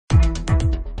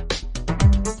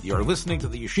You're listening to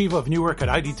the Yeshiva of Newark at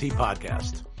IDT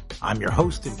podcast. I'm your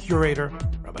host and curator,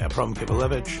 Rabbi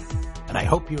Kibalevich, and I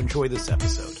hope you enjoy this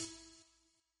episode.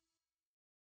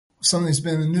 Something's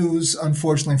been in the news,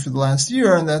 unfortunately, for the last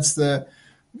year, and that's the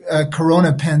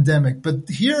corona pandemic. But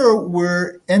here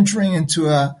we're entering into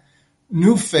a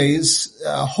new phase,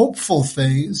 a hopeful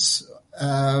phase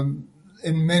in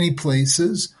many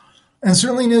places, and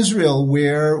certainly in Israel,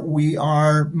 where we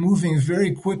are moving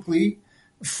very quickly,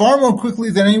 far more quickly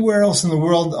than anywhere else in the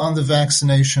world on the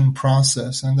vaccination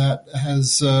process. And that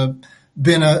has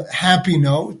been a happy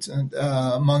note. And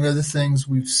among other things,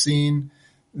 we've seen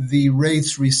the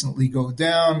rates recently go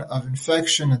down of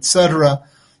infection, etc.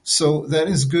 So that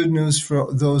is good news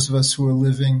for those of us who are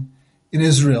living in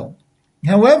Israel.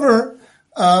 However,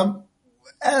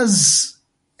 as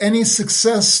any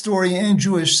success story, any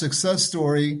Jewish success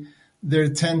story, there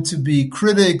tend to be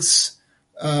critics,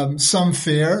 some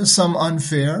fair, some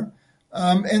unfair,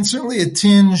 and certainly a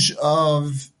tinge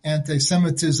of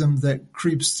anti-Semitism that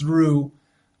creeps through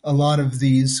a lot of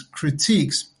these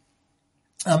critiques.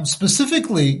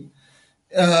 Specifically,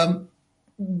 the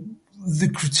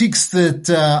critiques that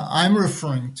I'm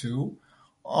referring to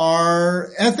are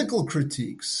ethical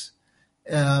critiques.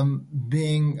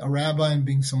 Being a rabbi and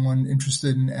being someone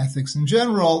interested in ethics in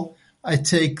general, I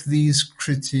take these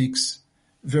critiques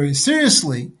very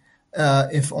seriously,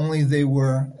 if only they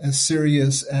were as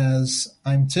serious as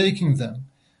I'm taking them.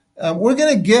 We're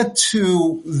going to get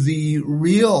to the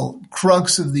real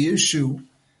crux of the issue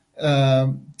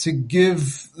to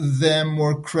give them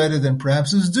more credit than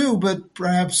perhaps is due, but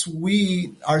perhaps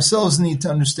we ourselves need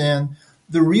to understand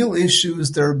the real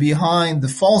issues that are behind the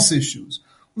false issues.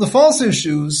 The false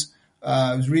issues,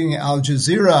 I was reading Al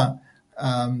Jazeera,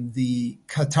 the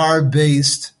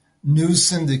Qatar-based news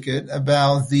syndicate,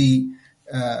 about the,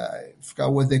 I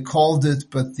forgot what they called it,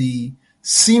 but the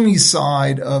seamy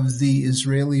side of the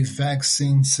Israeli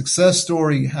vaccine success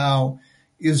story, how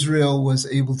Israel was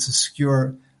able to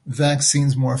secure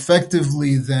vaccines more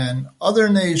effectively than other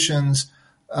nations.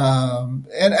 And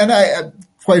I,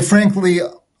 quite frankly,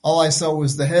 all I saw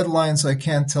was the headlines, so I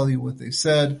can't tell you what they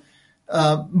said.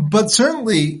 But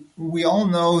certainly, we all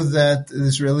know that the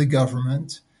Israeli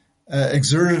government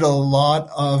exerted a lot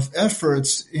of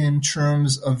efforts in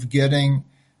terms of getting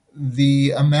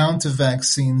the amount of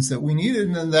vaccines that we needed,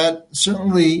 and that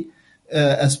certainly,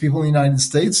 as people in the United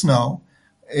States know,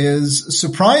 is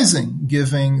surprising,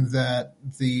 given that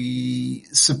the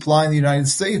supply in the United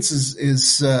States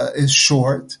is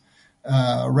short.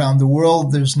 Around the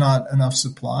world, there's not enough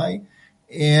supply.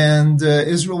 And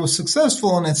Israel was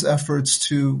successful in its efforts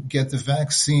to get the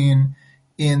vaccine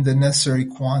in the necessary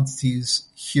quantities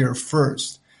here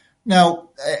first. Now,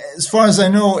 as far as I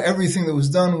know, everything that was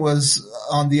done was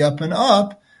on the up and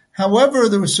up. However,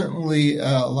 there was certainly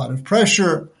a lot of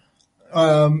pressure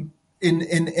in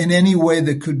any way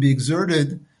that could be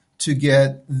exerted to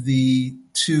get the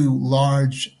two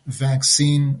large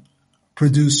vaccine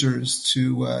producers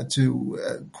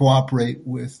to cooperate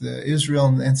with Israel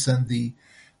and send the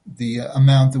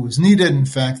amount that was needed. In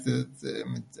fact,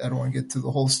 I don't want to get to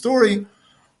the whole story,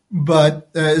 but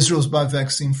Israel's bought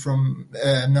vaccine from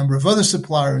a number of other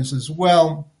suppliers as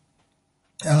well,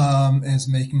 is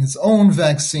making its own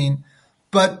vaccine.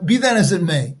 But be that as it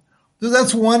may, so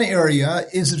that's one area.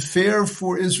 Is it fair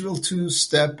for Israel to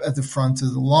step at the front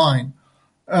of the line?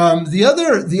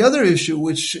 The other issue,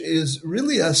 which is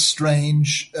really a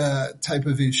strange type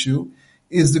of issue,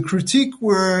 is the critique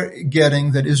we're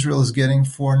getting, that Israel is getting,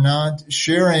 for not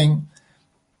sharing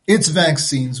its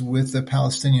vaccines with the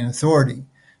Palestinian Authority,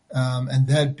 and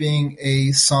that being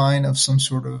a sign of some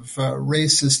sort of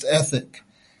racist ethic.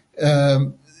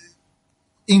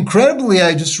 Incredibly,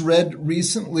 I just read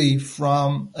recently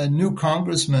from a new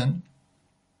congressman,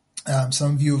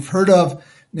 some of you have heard of,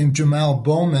 named Jamal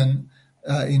Bowman,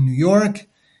 in New York,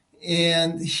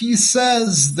 and he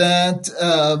says that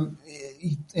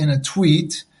in a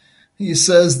tweet, he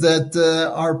says that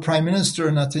our Prime Minister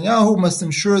Netanyahu must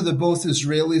ensure that both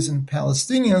Israelis and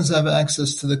Palestinians have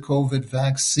access to the COVID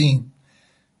vaccine.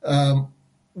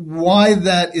 Why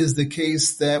that is the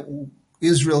case, that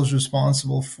Israel is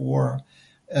responsible for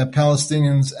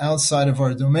Palestinians outside of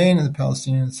our domain and the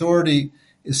Palestinian Authority,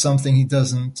 is something he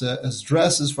doesn't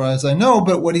address as far as I know.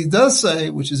 But what he does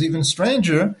say, which is even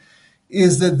stranger,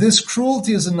 is that this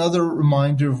cruelty is another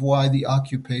reminder of why the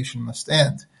occupation must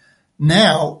end.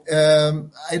 Now,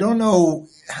 I don't know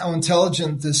how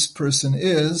intelligent this person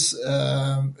is.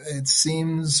 It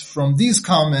seems from these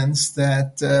comments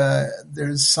that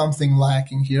there's something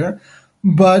lacking here.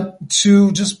 But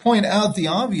to just point out the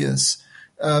obvious,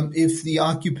 if the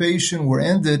occupation were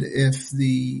ended, if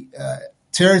the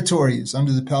territories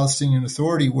under the Palestinian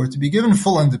Authority were to be given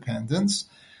full independence,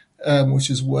 which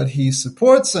is what he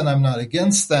supports, and I'm not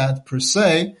against that per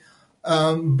se.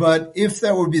 But if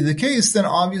that would be the case, then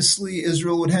obviously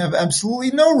Israel would have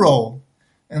absolutely no role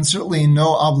and certainly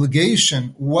no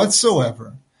obligation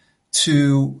whatsoever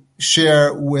to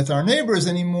share with our neighbors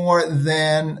any more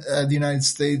than the United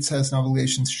States has an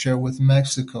obligation to share with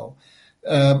Mexico.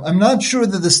 I'm not sure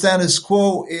that the status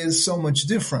quo is so much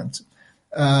different,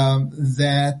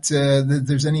 that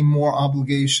there's any more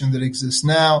obligation that exists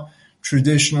now.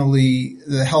 Traditionally,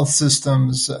 the health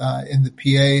systems in the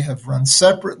PA have run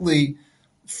separately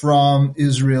from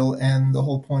Israel, and the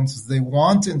whole point is they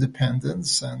want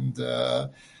independence, and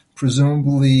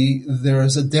presumably there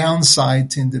is a downside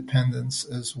to independence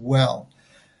as well.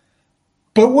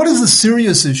 But what is the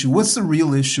serious issue? What's the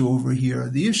real issue over here?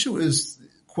 The issue is the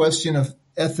question of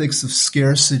ethics of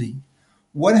scarcity.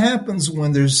 What happens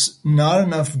when there's not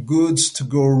enough goods to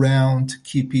go around to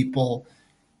keep people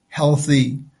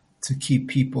healthy, to keep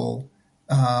people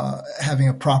having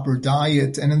a proper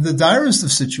diet, and in the direst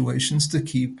of situations, to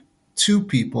keep two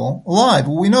people alive?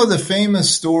 Well, we know the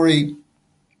famous story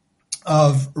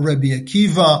of Rabbi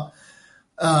Akiva,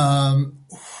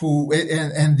 who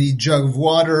and the jug of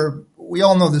water. We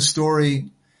all know the story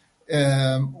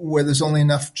where there's only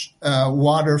enough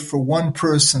water for one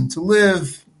person to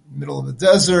live in the middle of a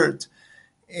desert,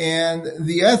 and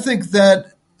the ethic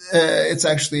that it's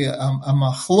actually a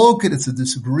machloket, it's a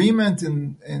disagreement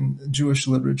in Jewish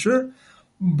literature,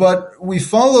 but we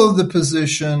follow the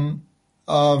position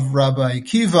of Rabbi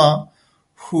Akiva,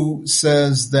 who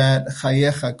says that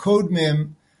chayecha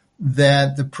kodmim,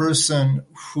 that the person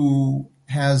who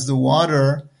has the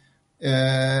water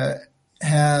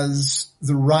has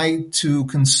the right to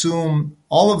consume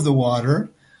all of the water,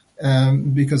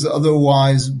 because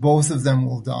otherwise both of them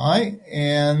will die,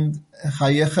 and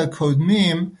chayecha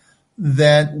kodmim,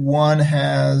 that one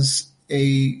has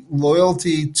a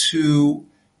loyalty to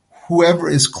whoever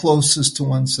is closest to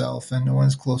oneself, and no one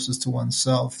is closest to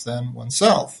oneself than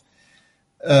oneself.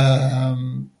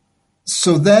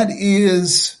 So that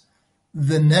is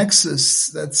the nexus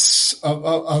that's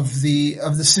of the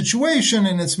situation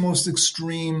in its most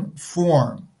extreme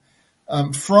form.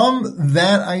 From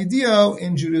that idea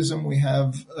in Judaism, we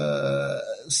have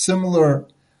similar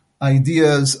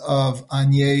ideas of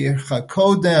Anyei Ircha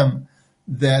Kodem,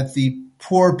 that the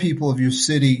poor people of your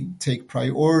city take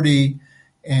priority,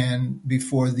 and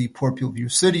before the poor people of your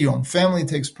city, your own family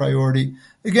takes priority.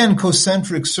 Again,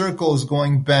 concentric circles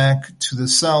going back to the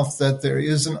south, that there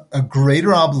is a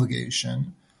greater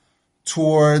obligation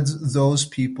towards those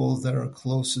people that are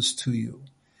closest to you.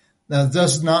 Now, it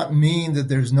does not mean that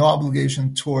there's no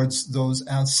obligation towards those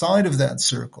outside of that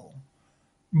circle,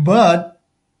 but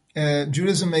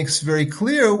Judaism makes very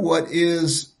clear what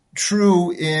is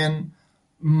true in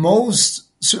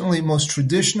certainly most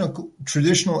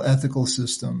traditional ethical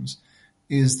systems,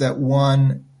 is that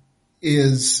one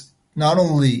is not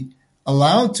only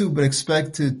allowed to, but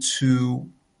expected to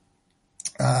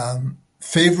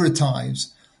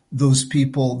favoritize those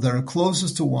people that are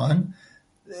closest to one,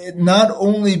 not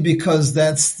only because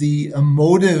that's the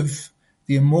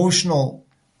emotional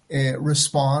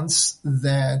response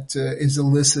that is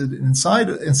elicited inside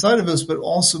of us, but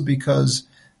also because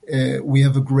we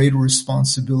have a greater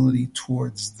responsibility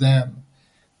towards them.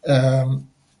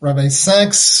 Rabbi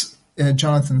Sachs,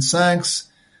 Jonathan Sachs,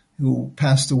 who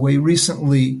passed away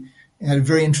recently, had a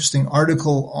very interesting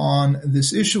article on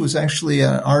this issue. It was actually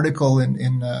an article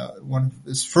in one of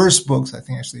his first books, I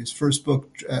think actually his first book,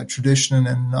 Tradition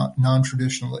and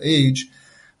Non-Traditional Age,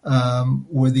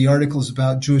 where the article is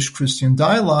about Jewish-Christian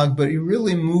dialogue, but he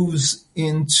really moves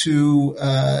into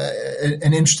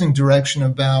an interesting direction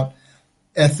about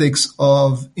ethics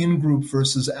of in-group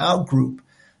versus out-group.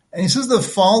 And he says the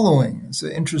following, it's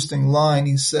an interesting line.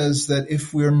 He says that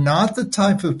if we're not the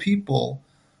type of people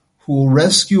who will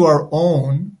rescue our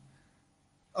own,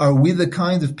 are we the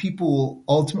kind of people who will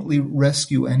ultimately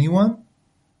rescue anyone?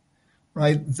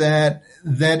 Right? That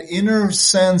inner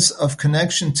sense of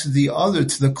connection to the other,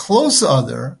 to the close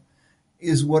other,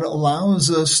 is what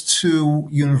allows us to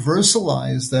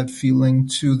universalize that feeling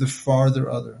to the farther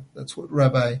other. That's what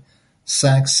Rabbi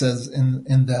Sachs says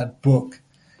in that book.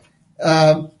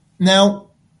 Now,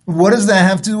 what does that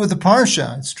have to do with the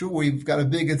Parsha? It's true, we've got a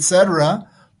big etc.,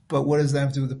 but what does that have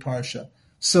to do with the Parsha?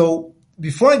 So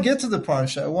before I get to the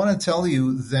Parsha, I want to tell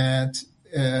you that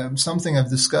something I've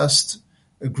discussed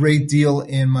a great deal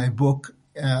in my book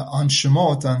on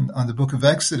Shemot, on the book of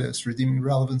Exodus, Redeeming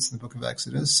Relevance in the book of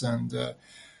Exodus, and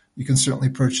you can certainly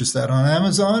purchase that on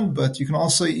Amazon, but you can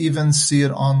also even see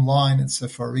it online at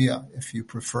Sefaria if you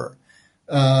prefer.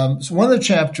 So one of the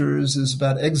chapters is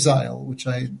about exile, which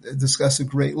I discuss at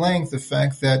great length, the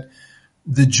fact that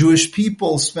the Jewish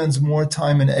people spends more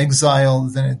time in exile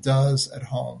than it does at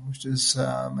home, which is,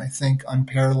 I think,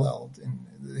 unparalleled in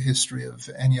the history of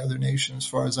any other nation, as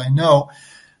far as I know.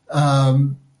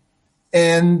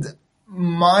 And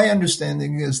my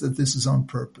understanding is that this is on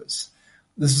purpose.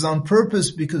 This is on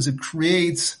purpose because it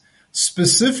creates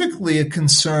specifically a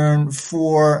concern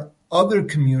for other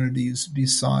communities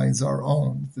besides our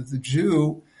own. That the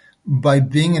Jew, by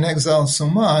being in exile so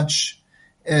much,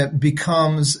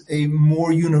 becomes a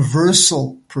more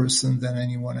universal person than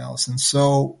anyone else. And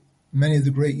so many of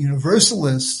the great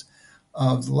universalists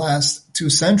of the last 2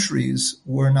 centuries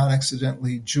were not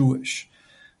accidentally Jewish.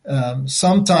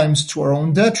 Sometimes to our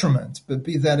own detriment, but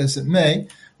be that as it may,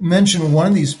 mention one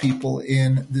of these people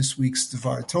in this week's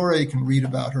Devar Torah. You can read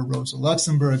about her, Rosa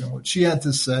Luxemburg, and what she had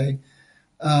to say,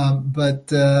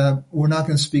 but we're not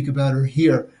going to speak about her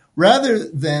here. Rather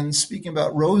than speaking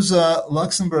about Rosa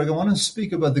Luxemburg, I want to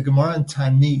speak about the Gemara in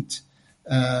Tanit.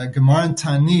 Gemara in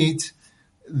Tanit,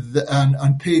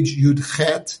 on page Yud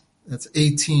Chet, that's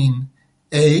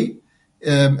 18a,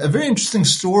 a very interesting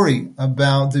story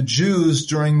about the Jews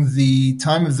during the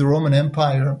time of the Roman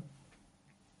Empire,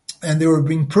 and they were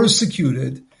being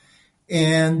persecuted,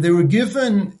 and they were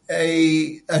given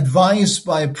advice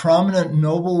by a prominent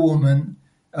noblewoman,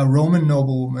 a Roman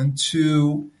noblewoman,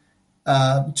 to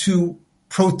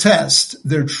protest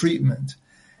their treatment.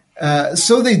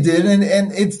 So they did, and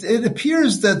it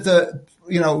appears that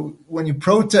when you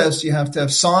protest, you have to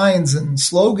have signs and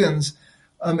slogans.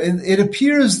 It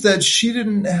appears that she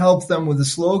didn't help them with the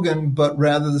slogan, but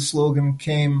rather the slogan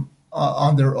came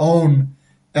on their own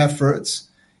efforts.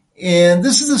 And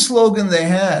this is the slogan they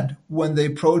had when they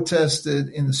protested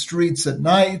in the streets at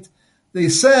night. They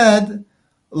said,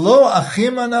 Lo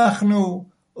achim anachnu,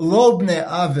 lo bnei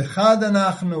av echad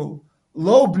anachnu,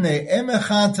 lo bnei em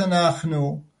echad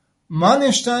anachnu, ma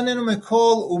nishtanenu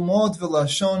mekol umot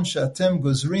velashon she'atem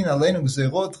gozrin aleinu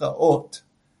gzerot ra'ot.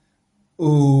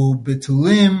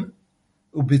 Ubitlum.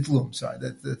 Sorry,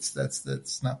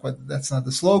 that's not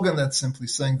the slogan. That's simply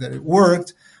saying that it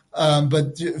worked.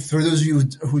 But for those of you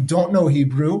who don't know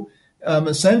Hebrew,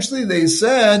 essentially they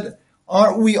said,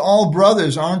 "Aren't we all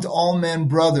brothers? Aren't all men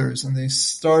brothers?" And they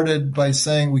started by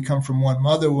saying, "We come from one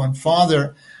mother, one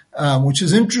father," which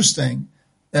is interesting.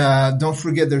 Don't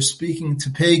forget, they're speaking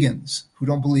to pagans who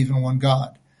don't believe in one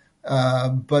God.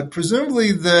 But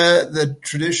presumably the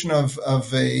tradition of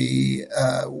a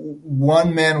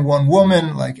one man, one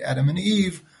woman, like Adam and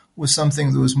Eve, was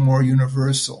something that was more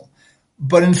universal.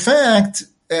 But in fact,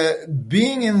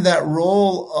 being in that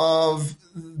role of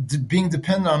being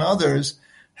dependent on others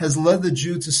has led the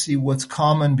Jew to see what's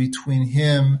common between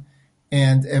him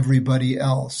and everybody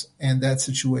else. And that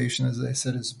situation, as I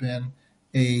said, has been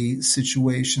a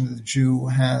situation that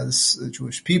the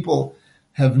Jewish people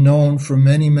have known for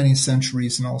many, many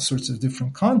centuries in all sorts of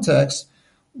different contexts,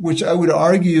 which I would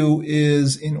argue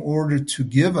is in order to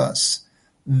give us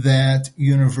that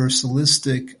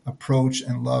universalistic approach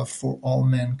and love for all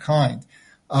mankind.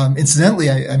 Incidentally,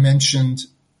 I mentioned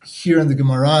here in the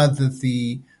Gemara that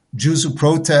the Jews who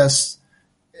protest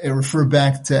refer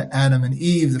back to Adam and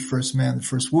Eve, the first man, the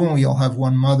first woman. We all have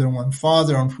one mother and one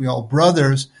father, aren't we all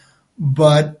brothers?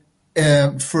 But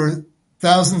for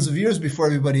thousands of years before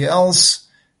everybody else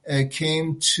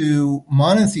came to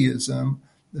monotheism,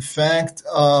 the fact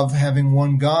of having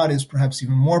one God is perhaps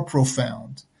even more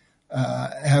profound.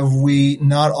 Have we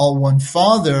not all one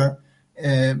Father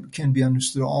can be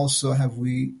understood also. Have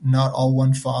we not all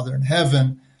one Father in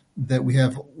heaven, that we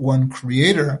have one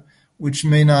Creator, which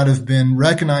may not have been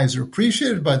recognized or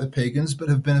appreciated by the pagans, but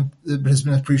has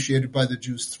been appreciated by the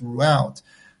Jews throughout.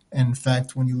 And in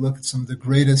fact, when you look at some of the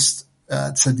greatest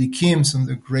tzaddikim, some of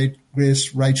the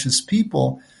greatest righteous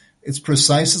people, it's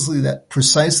precisely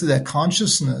that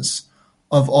consciousness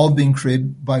of all being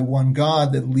created by one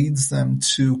God that leads them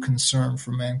to concern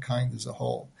for mankind as a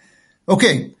whole.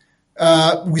 Okay,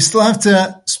 we still have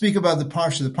to speak about the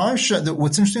Parsha.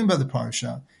 What's interesting about the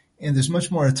Parsha, and there's much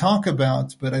more to talk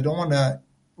about, but I don't want to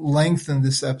lengthen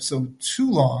this episode too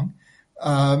long.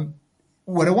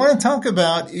 What I want to talk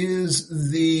about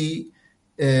is the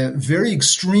very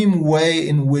extreme way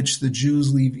in which the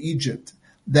Jews leave Egypt.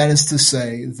 That is to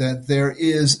say that there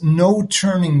is no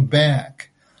turning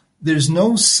back. There's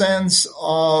no sense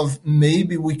of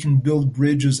maybe we can build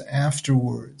bridges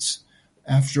afterwards.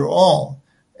 After all,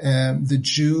 the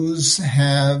Jews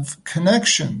have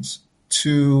connections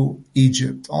to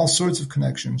Egypt, all sorts of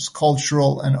connections,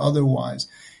 cultural and otherwise.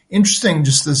 Interesting,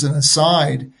 just as an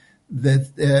aside,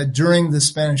 that during the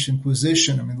Spanish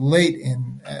Inquisition, late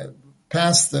in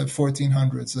past the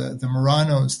 1400s, the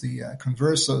Marranos, the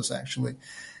Conversos, actually,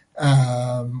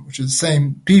 which are the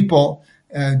same people,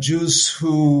 Jews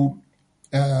who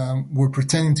were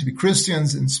pretending to be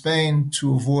Christians in Spain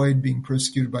to avoid being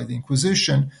persecuted by the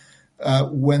Inquisition.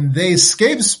 When they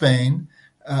escaped Spain,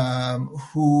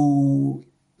 who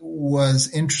was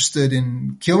interested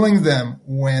in killing them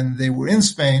when they were in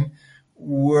Spain,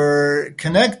 were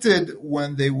connected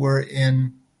when they were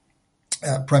in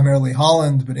primarily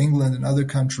Holland, but England and other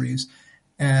countries,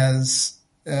 as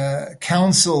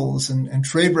councils and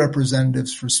trade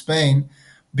representatives for Spain,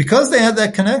 because they had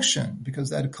that connection, because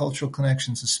they had a cultural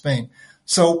connection to Spain.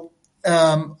 So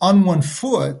on one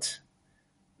foot,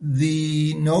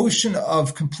 the notion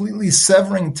of completely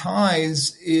severing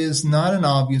ties is not an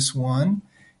obvious one,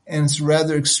 and it's a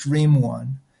rather extreme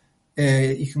one.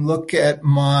 You can look at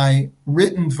my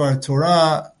written Dvar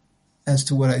Torah as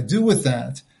to what I do with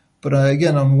that. But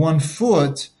again, on one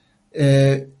foot,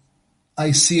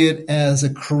 I see it as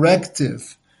a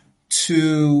corrective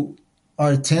to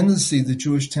our tendency, the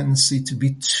Jewish tendency, to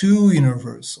be too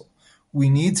universal. We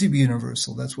need to be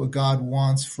universal. That's what God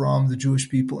wants from the Jewish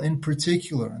people in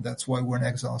particular, and that's why we're in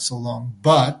exile so long.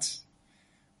 But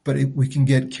we can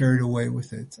get carried away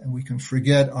with it, and we can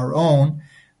forget our own.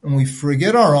 When we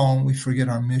forget our own, we forget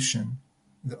our mission,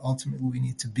 that ultimately we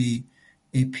need to be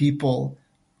a people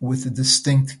with a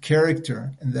distinct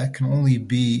character, and that can only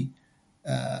be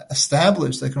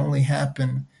established, that can only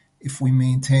happen if we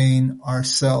maintain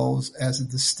ourselves as a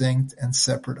distinct and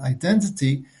separate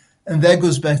identity. And that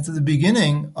goes back to the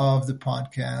beginning of the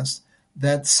podcast.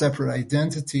 That separate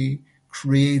identity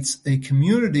creates a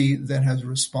community that has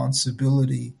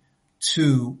responsibility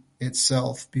to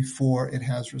itself before it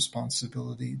has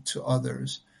responsibility to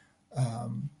others.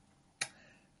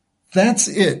 That's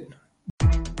it.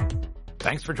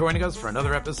 Thanks for joining us for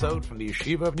another episode from the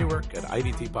Yeshiva of Newark at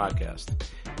IDT Podcast.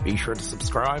 Be sure to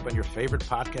subscribe on your favorite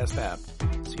podcast app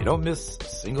so you don't miss a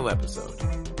single episode.